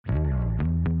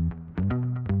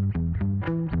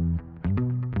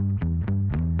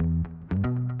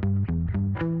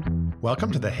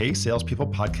Welcome to the Hey Salespeople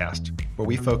podcast, where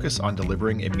we focus on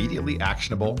delivering immediately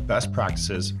actionable best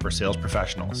practices for sales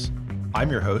professionals. I'm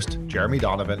your host, Jeremy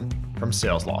Donovan from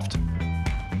SalesLoft.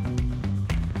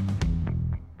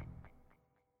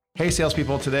 Hey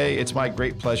salespeople, today it's my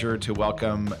great pleasure to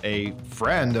welcome a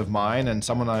friend of mine and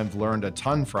someone I've learned a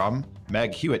ton from,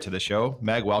 Meg Hewitt, to the show.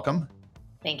 Meg, welcome.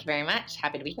 Thank you very much.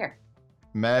 Happy to be here.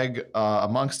 Meg,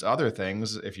 amongst other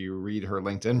things, if you read her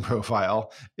LinkedIn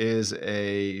profile, is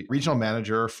a regional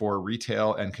manager for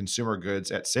retail and consumer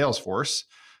goods at Salesforce.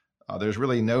 There's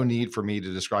really no need for me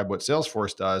to describe what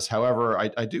Salesforce does. However,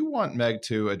 I do want Meg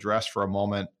to address for a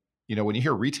moment, when you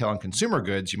hear retail and consumer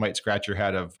goods, you might scratch your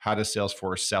head of how does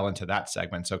Salesforce sell into that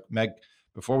segment? So Meg,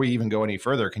 before we even go any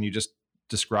further, can you just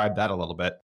describe that a little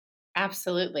bit?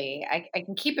 Absolutely. I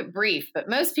can keep it brief, but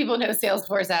most people know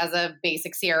Salesforce as a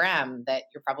basic CRM that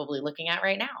you're probably looking at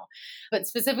right now. But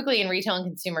specifically in retail and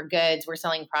consumer goods, we're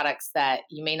selling products that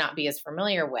you may not be as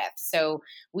familiar with. So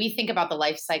we think about the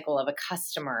life cycle of a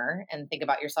customer and think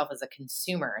about yourself as a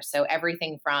consumer. So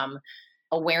everything from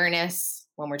awareness,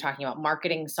 when we're talking about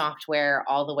marketing software,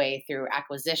 all the way through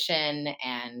acquisition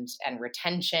and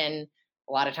retention.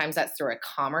 A lot of times that's through a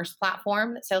commerce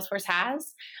platform that Salesforce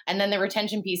has. And then the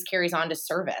retention piece carries on to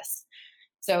service.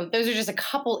 So those are just a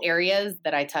couple areas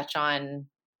that I touch on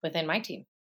within my team.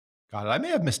 Got it. I may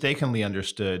have mistakenly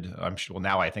understood.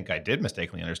 Now I think I did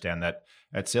mistakenly understand that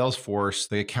at Salesforce,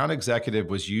 the account executive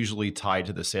was usually tied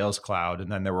to the Sales Cloud. And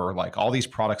then there were like all these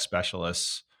product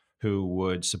specialists who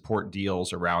would support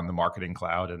deals around the Marketing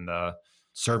Cloud and the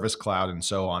Service Cloud and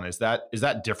so on. Is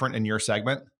that different in your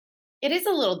segment? It is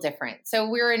a little different. So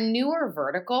we're a newer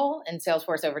vertical, and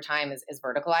Salesforce over time is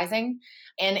verticalizing.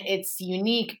 And it's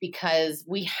unique because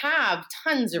we have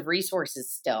tons of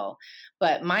resources still,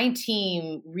 but my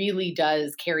team really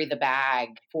does carry the bag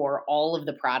for all of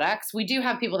the products. We do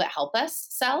have people that help us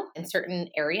sell in certain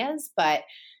areas, but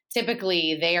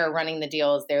typically they are running the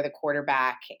deals, they're the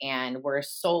quarterback, and we're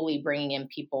solely bringing in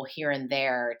people here and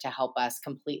there to help us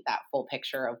complete that full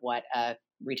picture of what a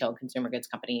retail and consumer goods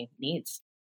company needs.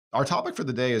 Our topic for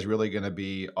the day is really going to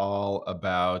be all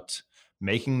about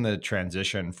making the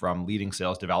transition from leading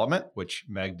sales development, which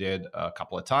Meg did a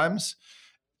couple of times,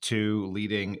 to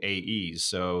leading AEs.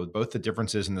 So both the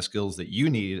differences in the skills that you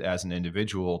need as an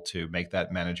individual to make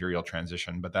that managerial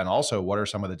transition, but then also what are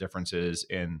some of the differences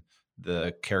in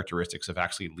the characteristics of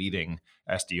actually leading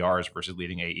SDRs versus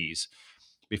leading AEs.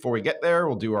 Before we get there,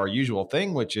 we'll do our usual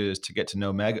thing, which is to get to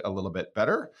know Meg a little bit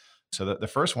better. So the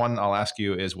first one I'll ask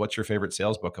you is, what's your favorite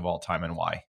sales book of all time and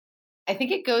why? I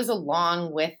think it goes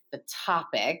along with the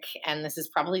topic, and this is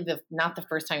probably not the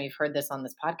first time you've heard this on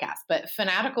this podcast, but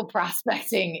Fanatical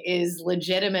Prospecting is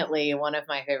legitimately one of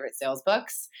my favorite sales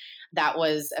books. That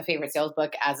was a favorite sales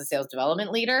book as a sales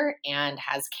development leader and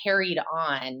has carried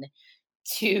on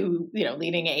to,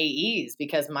 leading AEs,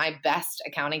 because my best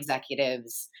account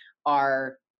executives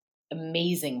are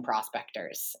amazing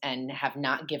prospectors and have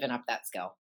not given up that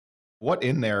skill. What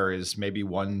in there is maybe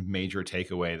one major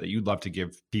takeaway that you'd love to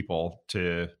give people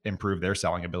to improve their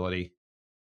selling ability?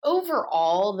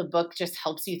 Overall, the book just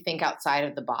helps you think outside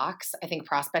of the box. I think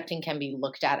prospecting can be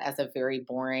looked at as a very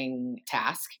boring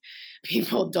task.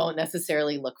 People don't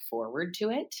necessarily look forward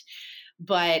to it.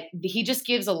 But he just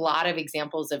gives a lot of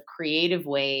examples of creative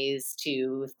ways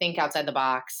to think outside the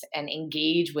box and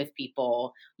engage with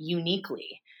people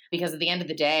uniquely. Because at the end of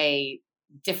the day,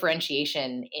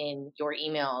 differentiation in your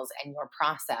emails and your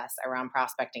process around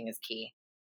prospecting is key.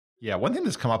 Yeah, one thing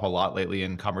that's come up a lot lately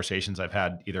in conversations I've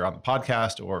had either on the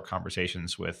podcast or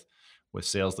conversations with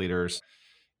sales leaders,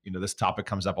 this topic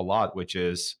comes up a lot, which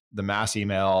is the mass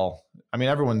email. I mean,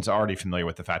 everyone's already familiar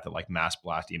with the fact that like mass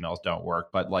blast emails don't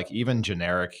work, but like even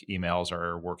generic emails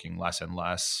are working less and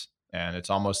less. And it's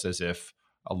almost as if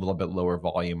a little bit lower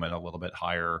volume and a little bit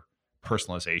higher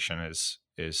personalization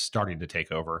is starting to take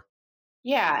over.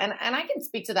 Yeah, and I can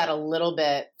speak to that a little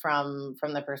bit from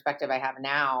the perspective I have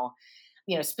now.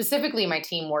 Specifically, my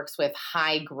team works with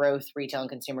high growth retail and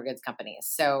consumer goods companies.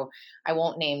 So I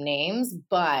won't name names,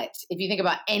 but if you think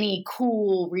about any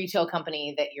cool retail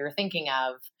company that you're thinking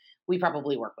of, we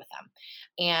probably work with them.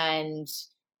 And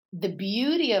the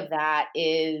beauty of that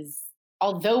is,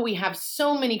 although we have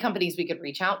so many companies we could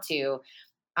reach out to,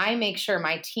 I make sure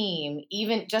my team,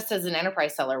 even just as an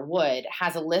enterprise seller would,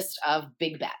 has a list of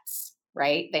big bets,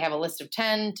 right? They have a list of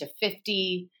 10 to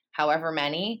 50, however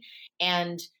many,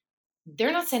 and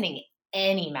they're not sending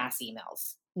any mass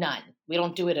emails, none. We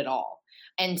don't do it at all.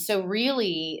 And so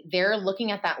really, they're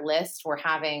looking at that list. We're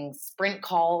having sprint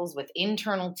calls with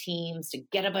internal teams to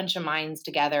get a bunch of minds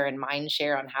together and mind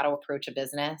share on how to approach a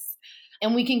business.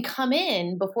 And we can come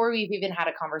in before we've even had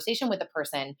a conversation with a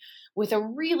person with a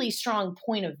really strong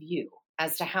point of view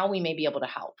as to how we may be able to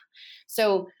help.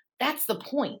 So that's the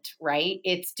point, right?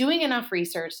 It's doing enough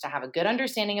research to have a good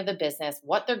understanding of the business,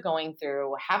 what they're going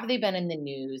through, have they been in the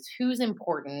news, who's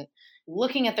important,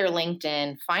 looking at their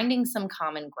LinkedIn, finding some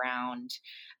common ground,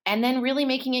 and then really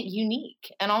making it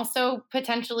unique and also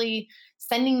potentially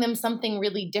sending them something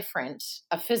really different,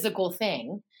 a physical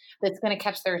thing that's going to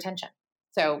catch their attention.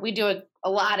 So we do a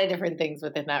lot of different things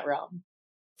within that realm.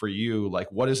 For you,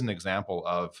 like what is an example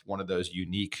of one of those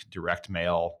unique direct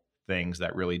mail things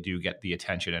that really do get the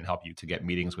attention and help you to get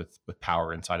meetings with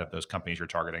power inside of those companies you're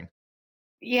targeting?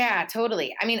 Yeah,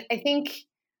 totally. I mean, I think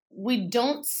we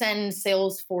don't send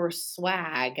Salesforce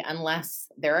swag unless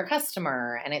they're a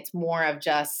customer and it's more of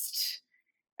just,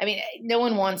 I mean, no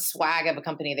one wants swag of a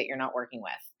company that you're not working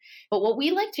with. But what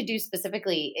we like to do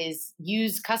specifically is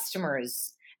use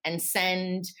customers and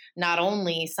send not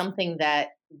only something that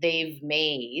they've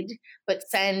made, but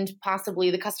send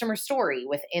possibly the customer story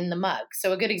within the mug.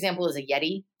 So a good example is a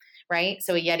Yeti, right?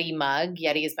 So a Yeti mug,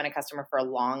 Yeti has been a customer for a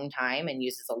long time and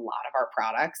uses a lot of our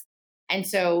products. And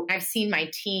so I've seen my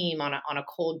team on a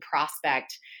cold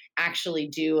prospect actually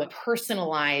do a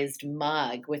personalized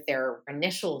mug with their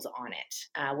initials on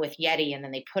it with Yeti. And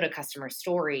then they put a customer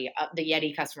story, the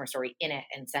Yeti customer story in it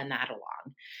and send that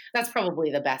along. That's probably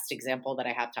the best example that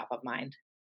I have top of mind.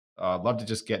 I'd love to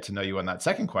just get to know you on that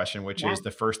second question, which Yeah. is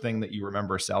the first thing that you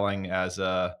remember selling as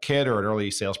a kid or an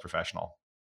early sales professional.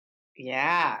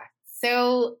 Yeah.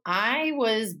 So I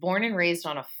was born and raised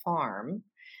on a farm.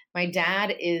 My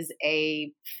dad is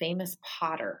a famous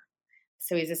potter.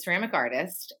 So he's a ceramic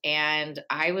artist. And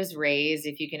I was raised,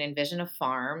 if you can envision a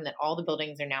farm, that all the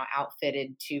buildings are now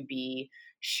outfitted to be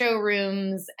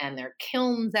showrooms and there are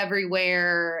kilns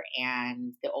everywhere.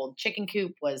 And the old chicken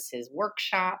coop was his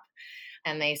workshop.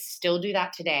 And they still do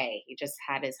that today. He just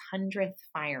had his 100th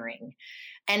firing.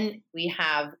 And we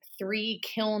have 3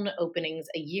 kiln openings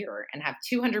a year and have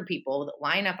 200 people that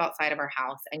line up outside of our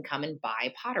house and come and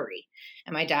buy pottery.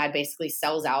 And my dad basically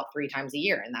sells out 3 times a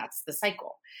year, and that's the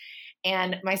cycle.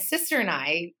 And my sister and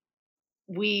I,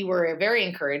 we were very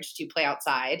encouraged to play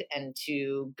outside and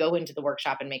to go into the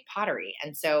workshop and make pottery.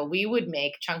 And so we would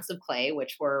make chunks of clay,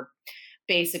 which were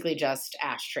basically just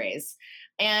ashtrays,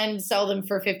 and sell them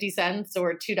for 50 cents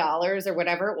or $2 or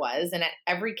whatever it was. And at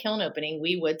every kiln opening,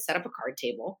 we would set up a card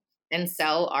table and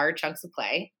sell our chunks of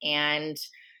clay and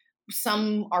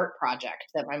some art project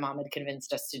that my mom had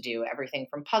convinced us to do, everything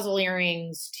from puzzle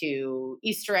earrings to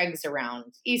Easter eggs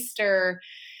around Easter.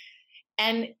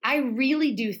 And I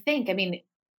really do think, I mean,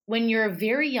 when you're a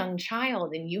very young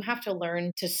child and you have to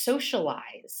learn to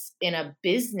socialize in a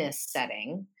business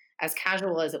setting, as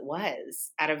casual as it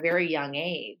was at a very young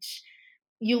age,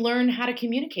 you learn how to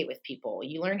communicate with people.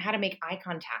 You learn how to make eye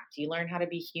contact. You learn how to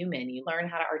be human. You learn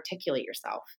how to articulate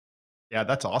yourself. Yeah,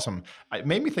 that's awesome. It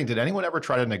made me think, did anyone ever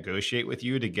try to negotiate with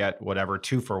you to get whatever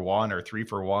 2 for 1 or 3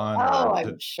 for 1 Oh, or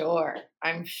I'm sure.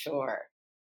 I'm sure.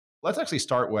 let's actually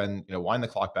start when, wind the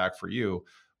clock back for you.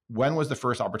 When was the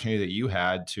first opportunity that you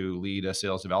had to lead a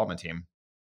sales development team?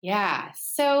 Yeah.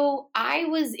 So I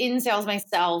was in sales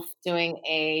myself doing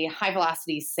a high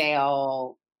velocity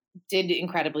sale, did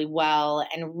incredibly well,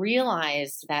 and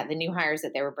realized that the new hires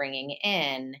that they were bringing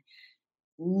in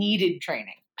needed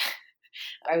training.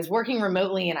 I was working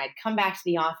remotely and I'd come back to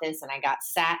the office and I got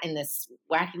sat in this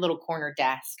wacky little corner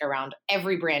desk around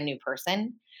every brand new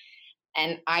person.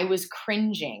 And I was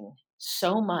cringing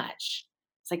so much.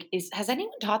 It's like, has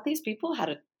anyone taught these people how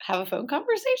to have a phone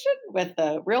conversation with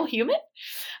a real human?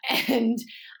 And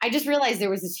I just realized there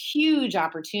was this huge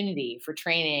opportunity for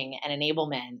training and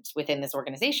enablement within this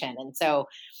organization. And so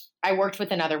I worked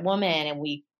with another woman and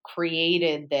we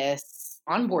created this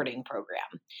onboarding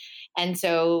program. And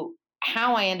so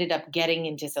how I ended up getting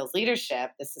into sales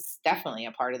leadership, this is definitely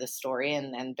a part of the story.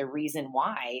 And the reason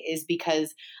why is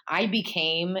because I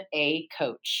became a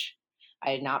coach. I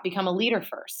had not become a leader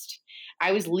first.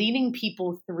 I was leading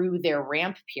people through their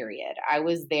ramp period. I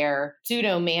was their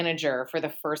pseudo manager for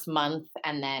the first month,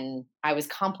 and then I was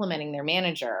complimenting their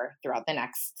manager throughout the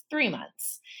next 3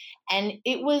 months. And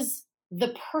it was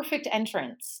the perfect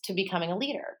entrance to becoming a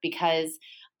leader because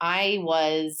I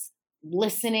was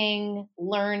listening,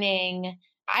 learning.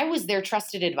 I was their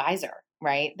trusted advisor,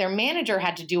 right? Their manager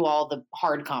had to do all the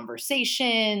hard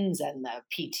conversations and the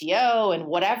PTO and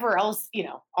whatever else,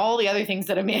 all the other things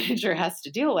that a manager has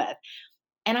to deal with.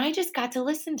 And I just got to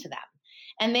listen to them.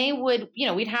 And they would,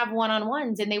 we'd have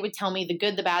one-on-ones and they would tell me the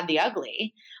good, the bad, the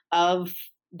ugly of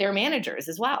their managers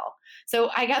as well. So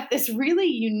I got this really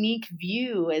unique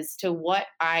view as to what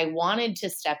I wanted to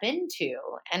step into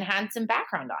and had some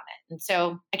background on it. And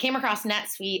so I came across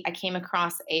NetSuite. I came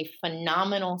across a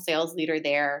phenomenal sales leader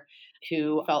there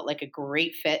who felt like a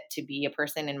great fit to be a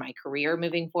person in my career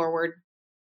moving forward,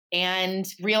 and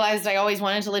realized I always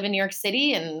wanted to live in New York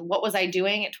City. And what was I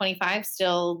doing at 25?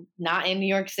 Still not in New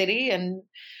York City. And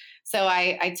so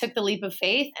I took the leap of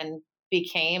faith and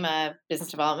became a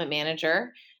business development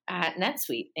manager at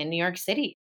NetSuite in New York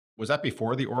City. Was that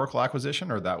before the Oracle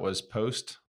acquisition or that was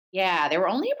post? Yeah, there were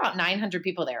only about 900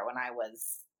 people there when I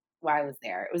was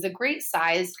there. It was a great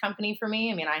sized company for me.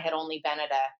 I mean, I had only been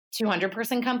at a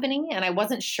 200-person company and I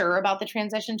wasn't sure about the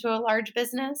transition to a large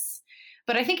business.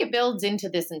 But I think it builds into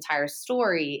this entire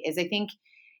story is I think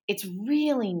it's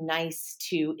really nice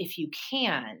to, if you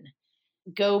can,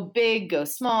 go big, go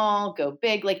small, go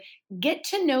big, like get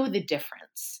to know the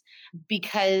difference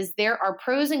because there are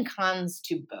pros and cons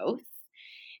to both.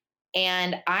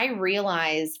 And I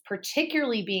realized,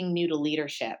 particularly being new to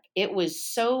leadership, it was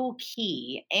so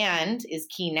key and is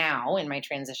key now in my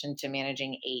transition to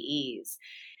managing AEs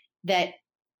that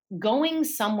going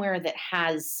somewhere that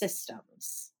has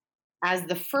systems as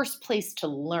the first place to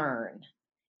learn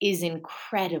is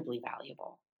incredibly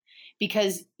valuable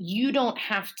because you don't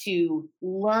have to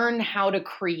learn how to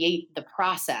create the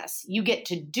process. You get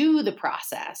to do the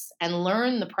process and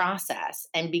learn the process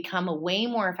and become a way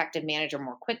more effective manager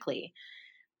more quickly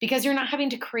because you're not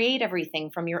having to create everything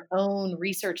from your own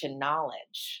research and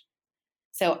knowledge.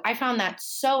 So I found that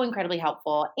so incredibly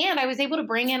helpful. And I was able to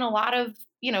bring in a lot of,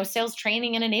 sales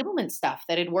training and enablement stuff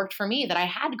that had worked for me that I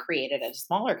had created at a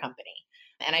smaller company.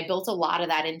 And I built a lot of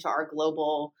that into our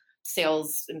global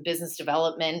sales and business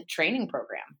development training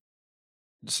program.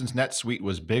 Since NetSuite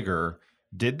was bigger,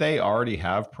 did they already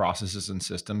have processes and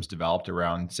systems developed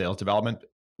around sales development?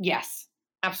 Yes,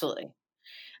 absolutely.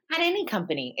 At any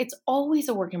company, it's always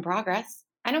a work in progress.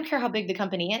 I don't care how big the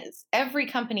company is. Every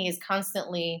company is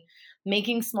constantly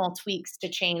making small tweaks to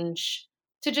change,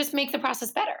 to just make the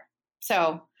process better.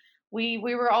 So we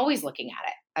were always looking at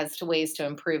it as to ways to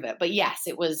improve it. But yes,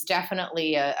 it was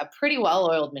definitely a pretty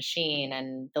well-oiled machine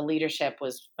and the leadership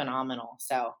was phenomenal.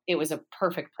 So it was a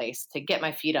perfect place to get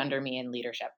my feet under me in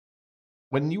leadership.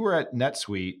 When you were at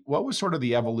NetSuite, what was sort of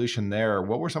the evolution there?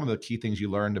 What were some of the key things you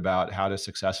learned about how to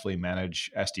successfully manage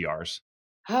SDRs?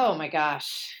 Oh my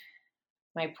gosh.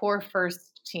 My poor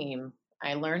first team.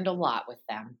 I learned a lot with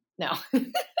them. No.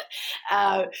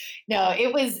 uh, no,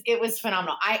 it was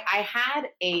phenomenal. I had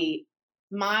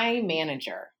my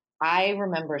manager. I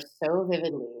remember so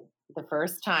vividly the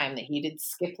first time that he did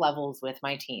skip levels with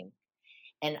my team.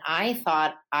 And I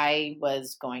thought I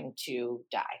was going to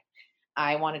die.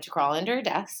 I wanted to crawl under a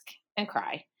desk and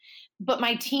cry. But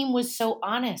my team was so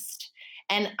honest.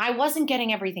 And I wasn't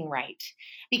getting everything right.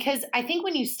 Because I think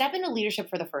when you step into leadership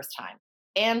for the first time,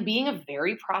 and being a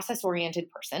very process oriented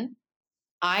person,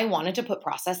 I wanted to put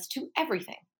process to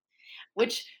everything,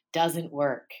 which doesn't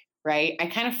work, right? I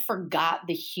kind of forgot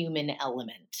the human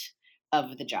element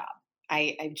of the job.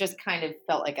 I just kind of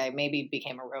felt like I maybe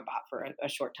became a robot for a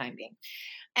short time being.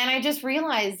 And I just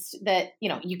realized that,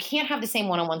 you can't have the same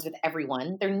one-on-ones with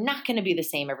everyone. They're not going to be the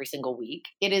same every single week.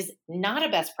 It is not a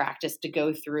best practice to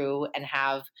go through and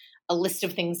have a list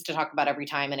of things to talk about every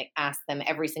time and ask them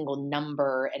every single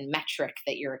number and metric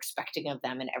that you're expecting of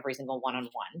them in every single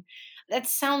one-on-one. That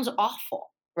sounds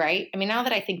awful, right? I mean, now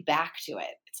that I think back to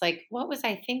it, it's like, what was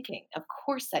I thinking? Of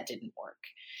course that didn't work.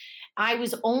 I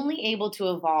was only able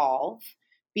to evolve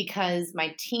because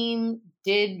my team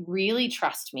did really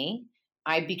trust me.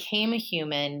 I became a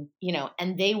human,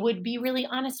 and they would be really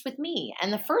honest with me.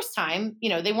 And the first time,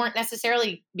 they weren't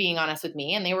necessarily being honest with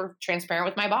me and they were transparent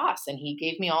with my boss and he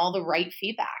gave me all the right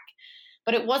feedback.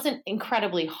 But it wasn't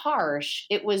incredibly harsh.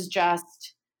 It was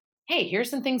just, hey, here's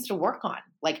some things to work on.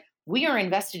 Like, we are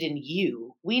invested in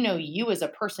you. We know you as a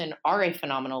person are a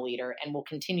phenomenal leader and will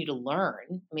continue to learn.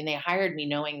 I mean, they hired me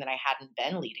knowing that I hadn't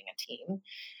been leading a team.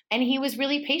 And he was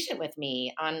really patient with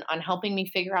me on helping me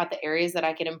figure out the areas that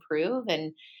I could improve.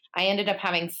 And I ended up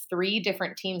having 3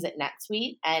 different teams at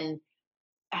NetSuite. And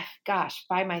gosh,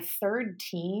 by my third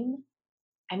team,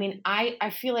 I mean,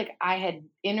 I feel like I had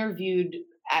interviewed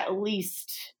at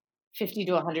least 50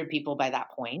 to 100 people by that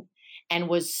point and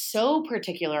was so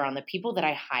particular on the people that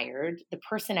I hired, the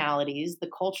personalities, the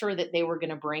culture that they were going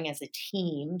to bring as a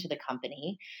team to the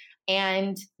company.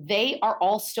 And they are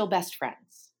all still best friends.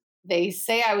 They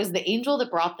say I was the angel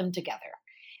that brought them together.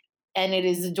 And it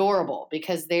is adorable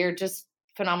because they're just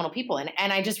phenomenal people. And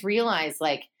I just realized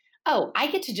like, oh, I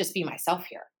get to just be myself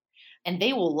here. And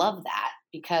they will love that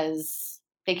because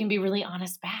they can be really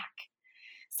honest back.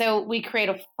 So we create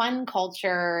a fun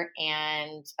culture.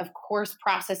 And of course,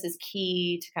 process is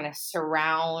key to kind of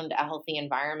surround a healthy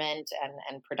environment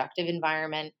and productive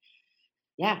environment.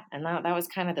 Yeah. And that was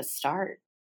kind of the start.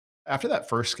 After that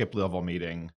first skip level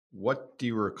meeting, what do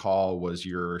you recall was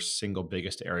your single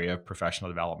biggest area of professional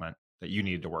development that you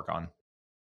needed to work on?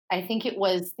 I think it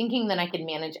was thinking that I could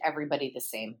manage everybody the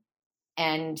same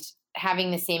and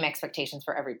having the same expectations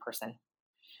for every person.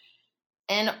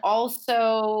 And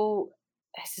also,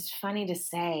 this is funny to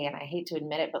say, and I hate to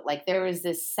admit it, but like there was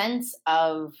this sense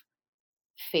of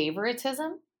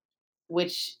favoritism,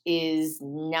 which is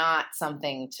not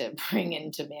something to bring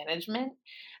into management.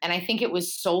 And I think it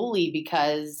was solely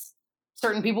because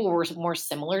certain people were more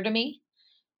similar to me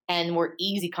and were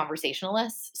easy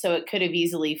conversationalists. So it could have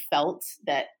easily felt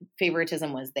that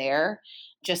favoritism was there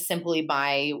just simply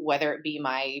by whether it be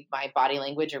my body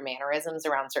language or mannerisms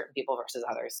around certain people versus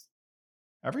others.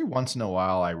 Every once in a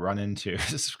while, I run into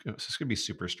this is going to be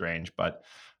super strange, but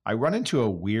I run into a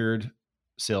weird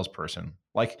salesperson.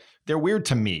 Like they're weird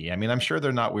to me. I mean, I'm sure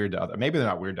they're not weird to other. Maybe they're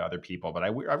not weird to other people, but I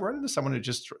run into someone who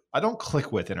just I don't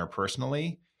click with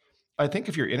interpersonally. I think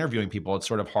if you're interviewing people, it's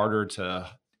sort of harder to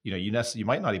you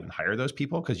might not even hire those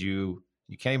people because you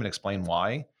can't even explain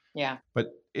why. Yeah.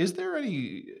 But is there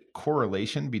any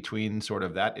correlation between sort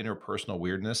of that interpersonal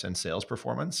weirdness and sales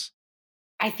performance?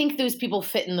 I think those people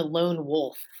fit in the lone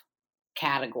wolf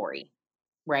category,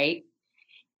 right?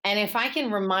 And if I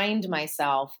can remind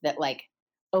myself that, like,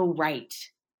 oh, right,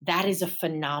 that is a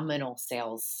phenomenal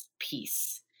sales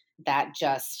piece that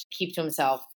just keeps to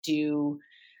himself, do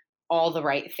all the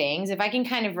right things. If I can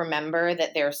kind of remember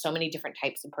that there are so many different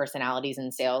types of personalities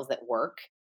in sales that work,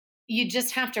 you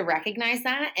just have to recognize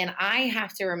that. And I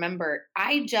have to remember,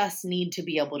 I just need to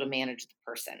be able to manage the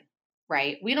person,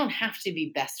 right? We don't have to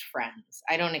be best friends.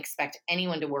 I don't expect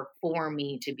anyone to work for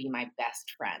me to be my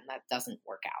best friend. That doesn't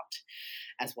work out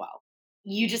as well.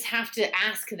 You just have to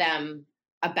ask them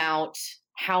about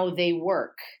how they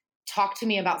work. Talk to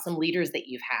me about some leaders that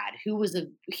you've had. Who was a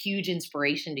huge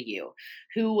inspiration to you?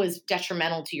 Who was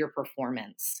detrimental to your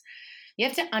performance? You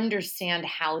have to understand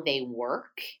how they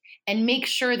work and make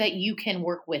sure that you can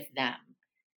work with them.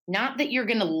 Not that you're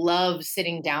going to love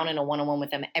sitting down in a one on one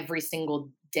with them every single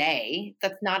day.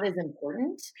 That's not as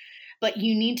important, but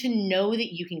you need to know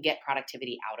that you can get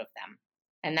productivity out of them.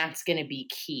 And that's going to be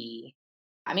key.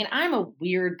 I mean, I'm a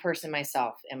weird person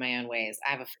myself in my own ways.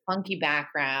 I have a funky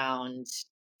background.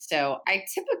 So I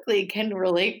typically can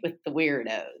relate with the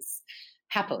weirdos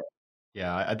happily.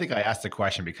 Yeah, I think I asked the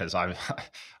question because I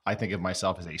I think of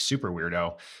myself as a super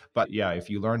weirdo. But yeah, if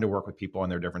you learn to work with people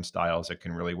and their different styles, it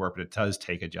can really work. But it does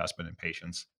take adjustment and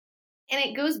patience. And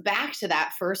it goes back to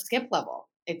that first skip level.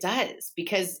 It does,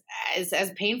 because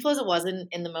as painful as it was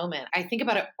in the moment, I think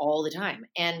about it all the time.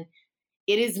 And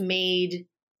it has made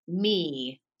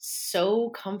me so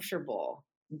comfortable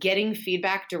getting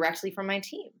feedback directly from my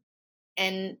team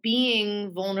and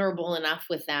being vulnerable enough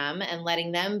with them and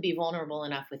letting them be vulnerable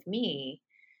enough with me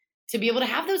to be able to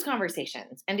have those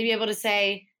conversations and to be able to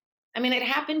say, I mean, it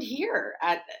happened here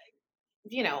at,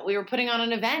 we were putting on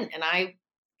an event and I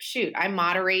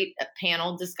moderate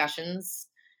panel discussions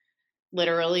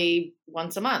literally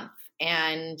once a month.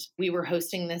 And we were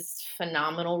hosting this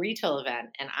phenomenal retail event,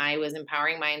 and I was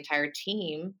empowering my entire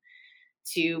team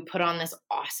to put on this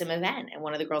awesome event. And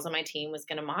one of the girls on my team was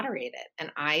going to moderate it.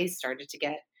 And I started to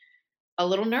get a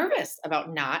little nervous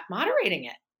about not moderating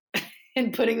it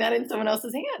and putting that in someone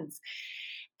else's hands.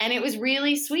 And it was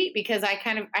really sweet because I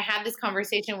had this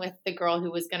conversation with the girl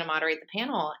who was going to moderate the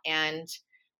panel, and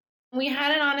we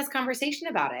had an honest conversation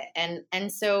about it.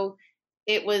 And so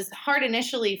it was hard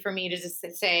initially for me to just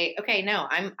say, okay, no,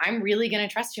 I'm really going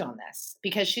to trust you on this,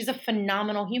 because she's a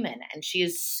phenomenal human and she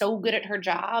is so good at her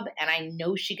job and I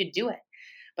know she could do it.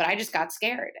 But I just got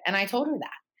scared and I told her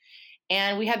that.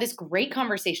 And we had this great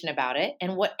conversation about it.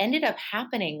 And what ended up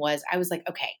happening was I was like,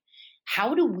 okay,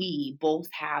 how do we both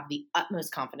have the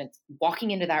utmost confidence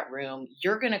walking into that room?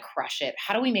 You're going to crush it.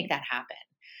 How do we make that happen?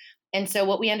 And so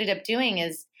what we ended up doing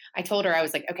is I told her, I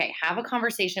was like, okay, have a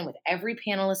conversation with every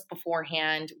panelist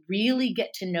beforehand, really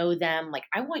get to know them. Like,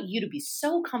 I want you to be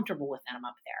so comfortable with them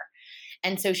up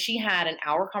there. And so she had an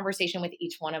hour conversation with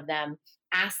each one of them,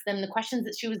 asked them the questions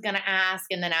that she was going to ask,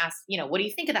 and then asked, what do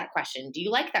you think of that question? Do you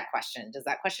like that question? Does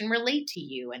that question relate to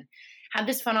you? And had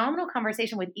this phenomenal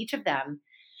conversation with each of them.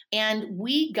 And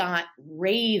we got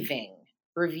raving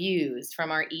reviews from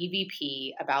our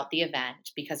EVP about the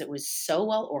event because it was so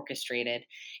well orchestrated.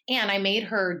 And I made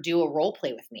her do a role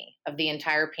play with me of the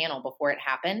entire panel before it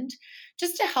happened,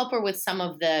 just to help her with some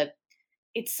of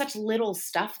it's such little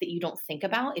stuff that you don't think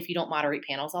about if you don't moderate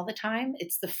panels all the time.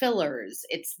 It's the fillers,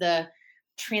 it's the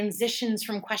transitions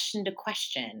from question to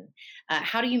question?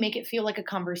 How do you make it feel like a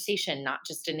conversation, not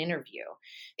just an interview?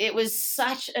 It was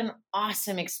such an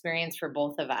awesome experience for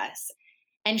both of us.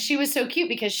 And she was so cute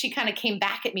because she kind of came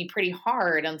back at me pretty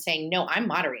hard on saying, no, I'm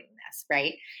moderating this,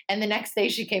 right? And the next day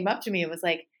she came up to me and was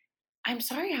like, I'm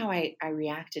sorry how I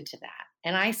reacted to that.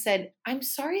 And I said, I'm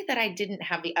sorry that I didn't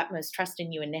have the utmost trust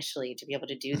in you initially to be able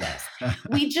to do this.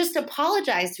 We just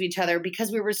apologized to each other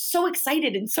because we were so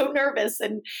excited and so nervous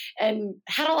and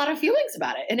had a lot of feelings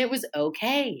about it. And it was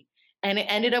okay. And it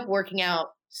ended up working out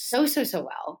so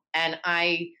well. And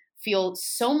I feel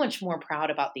so much more proud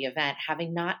about the event,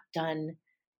 having not done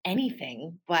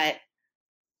anything but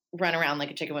run around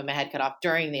like a chicken with my head cut off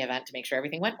during the event to make sure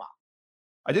everything went well.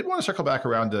 I did want to circle back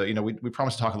around to, we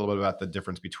promised to talk a little bit about the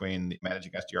difference between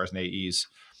managing SDRs and AEs.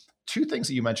 Two things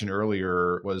that you mentioned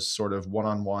earlier was sort of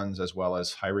one-on-ones as well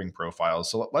as hiring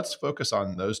profiles. So let's focus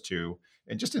on those two.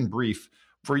 And just in brief,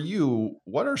 for you,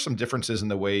 what are some differences in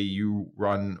the way you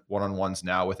run one-on-ones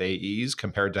now with AEs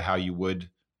compared to how you would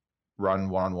run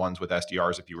one-on-ones with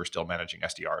SDRs if you were still managing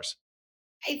SDRs?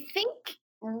 I think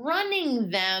running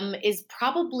them is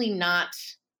probably not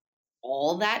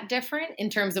all that different in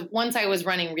terms of once I was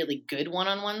running really good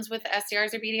one-on-ones with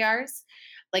SDRs or BDRs,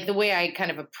 like the way I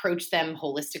kind of approach them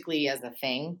holistically as a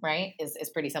thing, right, is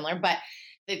pretty similar. But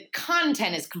the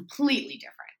content is completely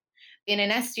different. In an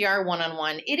SDR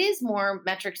one-on-one, it is more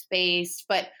metrics based,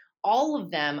 but all of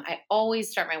them, I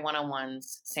always start my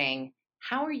one-on-ones saying,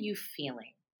 how are you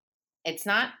feeling? It's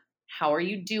not, how are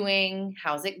you doing?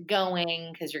 How's it going?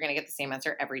 Because you're going to get the same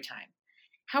answer every time.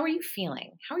 How are you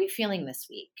feeling? How are you feeling this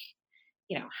week?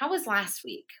 How was last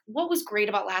week? What was great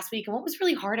about last week? And what was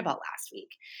really hard about last week?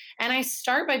 And I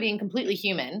start by being completely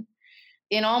human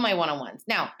in all my one-on-ones.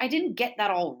 Now, I didn't get that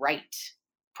all right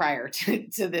prior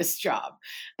to this job,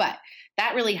 but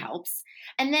that really helps.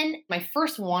 And then my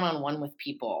first one-on-one with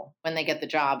people when they get the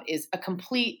job is a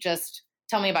complete just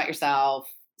tell me about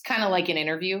yourself. It's kind of like an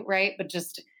interview, right? But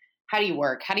just how do you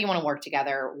work? How do you want to work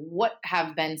together? What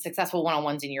have been successful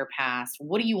one-on-ones in your past?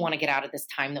 What do you want to get out of this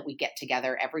time that we get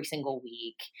together every single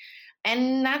week?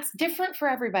 And that's different for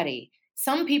everybody.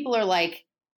 Some people are like,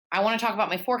 I want to talk about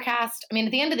my forecast. I mean,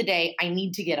 at the end of the day, I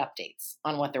need to get updates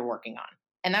on what they're working on.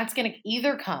 And that's going to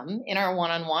either come in our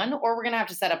one-on-one or we're going to have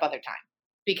to set up other time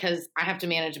because I have to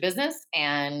manage a business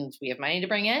and we have money to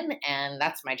bring in and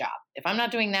that's my job. If I'm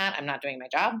not doing that, I'm not doing my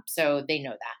job. So they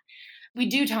know that. We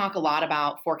do talk a lot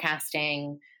about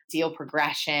forecasting, deal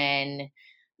progression,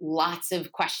 lots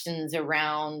of questions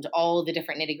around all the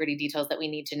different nitty-gritty details that we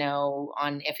need to know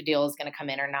on if a deal is going to come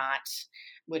in or not,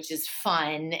 which is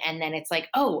fun. And then it's like,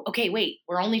 oh, okay, wait,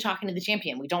 we're only talking to the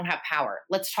champion. We don't have power.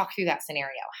 Let's talk through that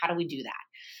scenario. How do we do that?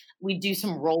 We do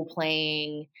some role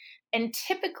playing. And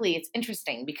typically it's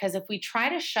interesting because if we try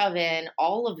to shove in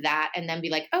all of that and then be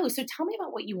like, oh, so tell me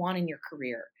about what you want in your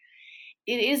career,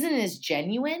 it isn't as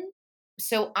genuine.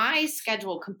 So I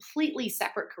schedule completely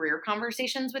separate career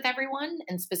conversations with everyone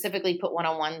and specifically put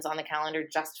one-on-ones on the calendar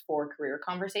just for career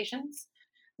conversations,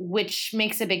 which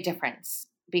makes a big difference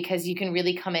because you can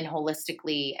really come in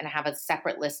holistically and have a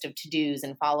separate list of to-dos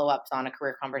and follow-ups on a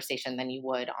career conversation than you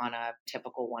would on a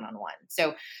typical one-on-one.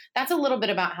 So that's a little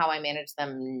bit about how I manage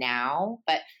them now.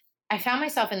 But I found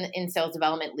myself in sales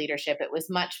development leadership. It was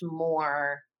much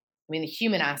more, the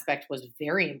human aspect was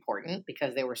very important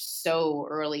because they were so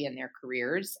early in their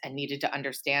careers and needed to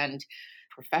understand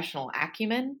professional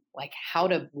acumen, like how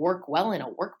to work well in a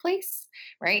workplace,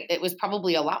 right? It was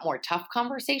probably a lot more tough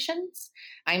conversations.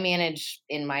 I manage,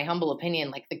 in my humble opinion,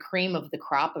 like the cream of the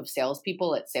crop of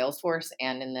salespeople at Salesforce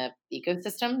and in the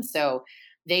ecosystem. So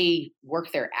they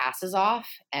work their asses off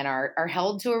and are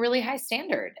held to a really high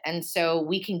standard. And so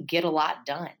we can get a lot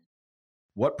done.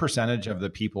 What percentage of the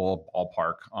people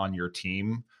ballpark on your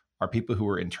team are people who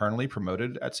were internally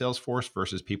promoted at Salesforce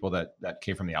versus people that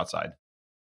came from the outside?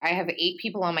 I have 8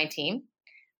 people on my team.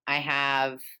 I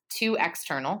have 2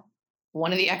 external.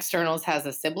 One of the externals has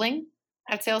a sibling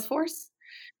at Salesforce.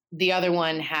 The other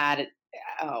one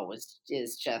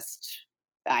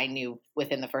I knew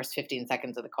within the first 15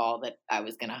 seconds of the call that I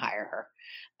was going to hire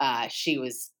her. She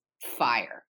was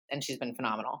fire. And she's been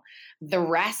phenomenal. The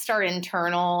rest are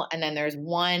internal. And then there's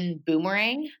one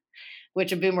boomerang,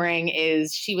 which a boomerang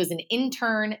is she was an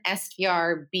intern,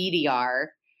 SDR, BDR,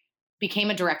 became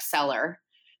a direct seller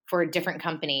for a different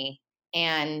company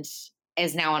and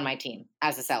is now on my team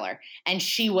as a seller. And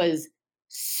she was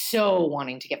so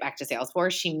wanting to get back to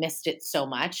Salesforce. She missed it so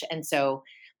much. And so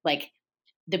like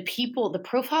the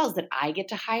profiles that I get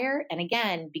to hire, and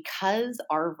again, because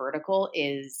our vertical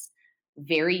is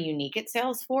very unique at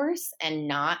Salesforce and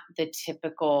not the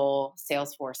typical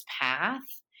Salesforce path,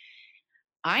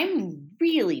 I'm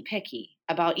really picky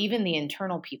about even the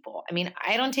internal people. I mean,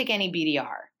 I don't take any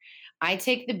BDR. I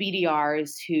take the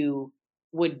BDRs who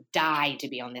would die to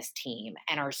be on this team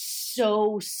and are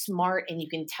so smart, and you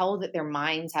can tell that their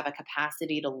minds have a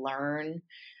capacity to learn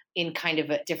in kind of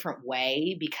a different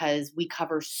way because we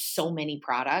cover so many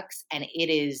products, and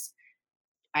it is,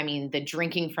 I mean, the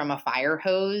drinking from a fire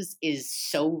hose is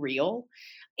so real.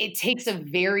 It takes a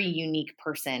very unique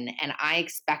person, and I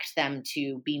expect them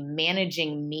to be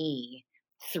managing me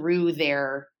through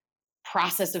their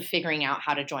process of figuring out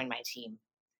how to join my team.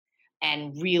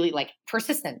 And really, like,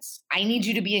 persistence. I need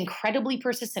you to be incredibly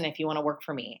persistent if you want to work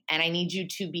for me. And I need you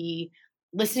to be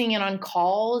listening in on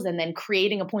calls and then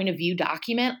creating a point of view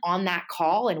document on that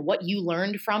call and what you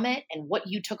learned from it and what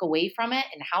you took away from it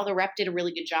and how the rep did a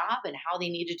really good job and how they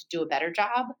needed to do a better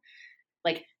job.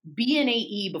 Like, be an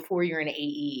AE before you're an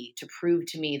AE to prove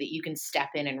to me that you can step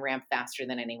in and ramp faster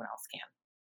than anyone else can.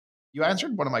 You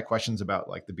answered one of my questions about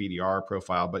like the BDR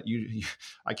profile, but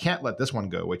I can't let this one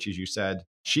go, which is you said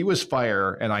she was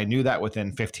fire, and I knew that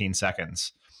within 15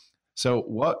 seconds. So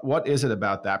what is it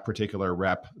about that particular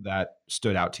rep that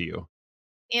stood out to you?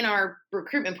 In our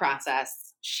recruitment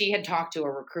process, she had talked to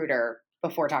a recruiter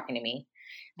before talking to me.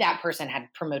 That person had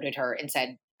promoted her and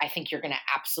said, I think you're going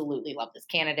to absolutely love this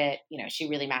candidate. You know, she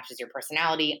really matches your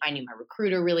personality. I knew my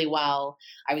recruiter really well.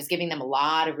 I was giving them a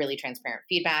lot of really transparent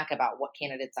feedback about what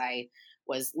candidates I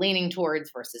was leaning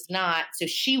towards versus not. So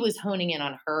she was honing in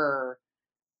on her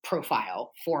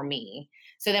profile for me.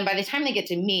 So then by the time they get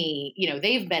to me, you know,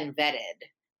 they've been vetted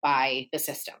by the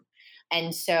system.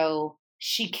 And so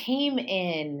she came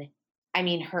in, I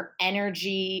mean, her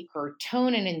energy, her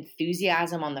tone and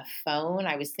enthusiasm on the phone.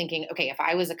 I was thinking, okay, if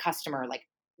I was a customer, like,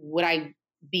 would I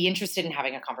be interested in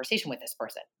having a conversation with this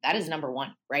person? That is number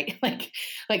one, right? like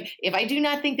if I do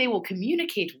not think they will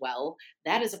communicate well,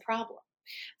 that is a problem.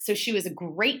 So she was a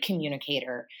great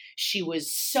communicator. She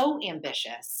was so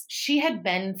ambitious. She had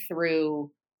been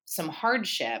through some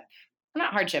hardship,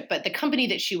 not hardship, but the company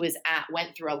that she was at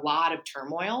went through a lot of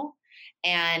turmoil.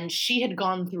 And she had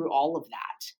gone through all of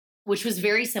that, which was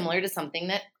very similar to something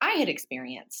that I had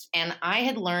experienced. And I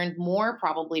had learned more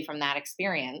probably from that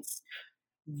experience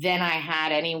than I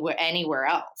had anywhere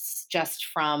else, just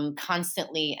from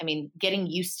constantly, I mean, getting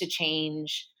used to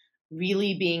change,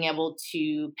 really being able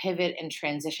to pivot and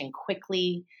transition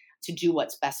quickly to do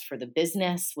what's best for the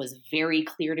business was very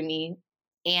clear to me.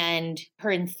 And her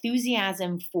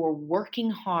enthusiasm for working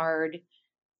hard,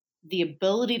 the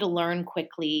ability to learn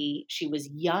quickly. She was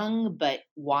young but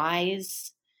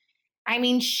wise. I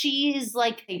mean, she's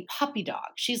like a puppy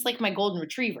dog. She's like my golden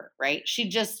retriever, right? She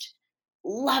just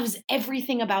loves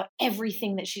everything about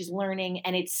everything that she's learning,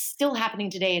 and it's still happening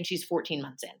today, and she's 14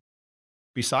 months in.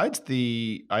 Besides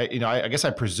I guess I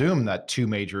presume that two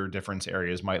major difference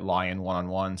areas might lie in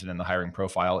one-on-ones and in the hiring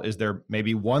profile. Is there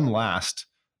maybe one last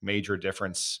major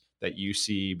difference that you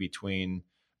see between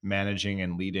managing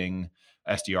and leading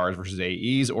SDRs versus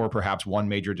AEs, or perhaps one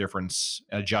major difference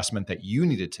adjustment that you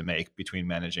needed to make between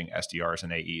managing SDRs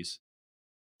and AEs?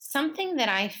 Something that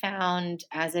I found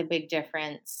as a big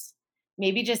difference,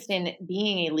 maybe just in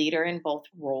being a leader in both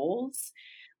roles,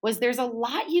 was there's a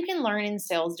lot you can learn in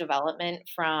sales development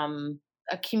from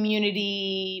a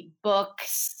community,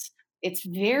 books. It's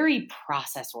very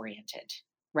process oriented,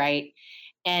 right?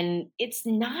 And it's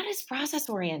not as process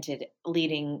oriented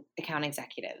leading account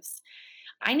executives.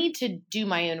 I need to do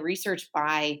my own research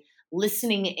by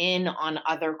listening in on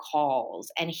other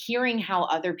calls and hearing how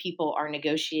other people are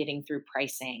negotiating through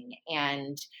pricing.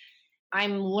 And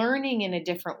I'm learning in a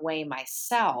different way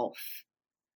myself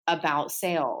about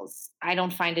sales. I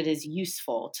don't find it as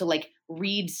useful to like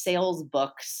read sales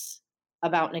books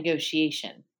about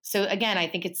negotiation. So again, I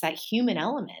think it's that human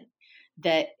element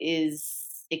that is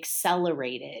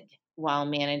accelerated while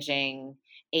managing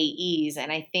AEs.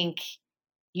 And I think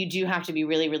you do have to be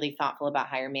really, really thoughtful about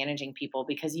how you're managing people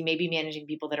because you may be managing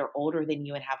people that are older than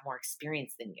you and have more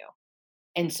experience than you.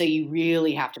 And so you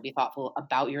really have to be thoughtful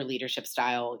about your leadership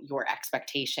style, your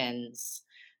expectations,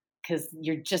 because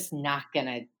you're just not going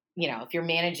to, you know, if you're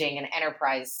managing an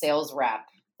enterprise sales rep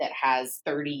that has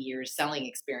 30 years selling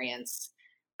experience,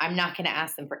 I'm not going to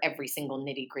ask them for every single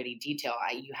nitty gritty detail.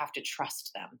 You have to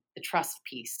trust them. The trust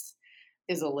piece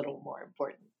is a little more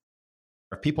important.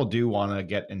 If people do want to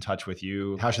get in touch with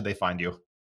you, how should they find you?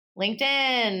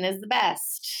 LinkedIn is the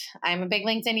best. I'm a big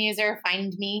LinkedIn user.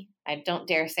 Find me. I don't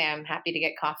dare say I'm happy to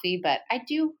get coffee, but I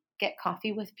do get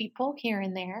coffee with people here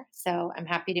and there. So I'm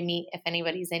happy to meet if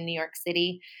anybody's in New York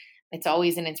City. It's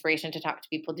always an inspiration to talk to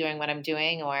people doing what I'm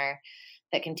doing or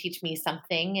that can teach me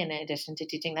something in addition to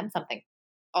teaching them something.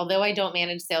 although I don't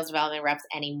manage sales development reps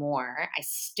anymore, I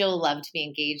still love to be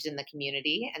engaged in the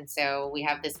community. And so we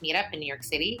have this meetup in New York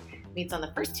City. It meets on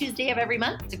the first Tuesday of every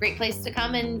month. It's a great place to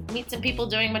come and meet some people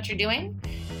doing what you're doing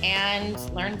and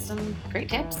learn some great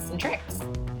tips and tricks.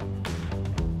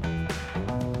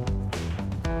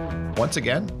 Once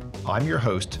again, I'm your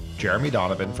host, Jeremy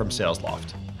Donovan from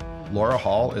SalesLoft. Laura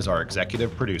Hall is our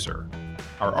executive producer.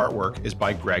 Our artwork is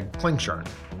by Greg Klingshirn.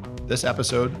 This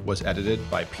episode was edited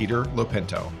by Peter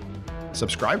Lopinto.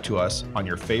 Subscribe to us on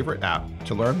your favorite app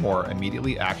to learn more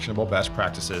immediately actionable best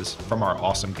practices from our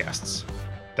awesome guests.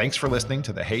 Thanks for listening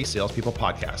to the Hey Salespeople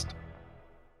podcast.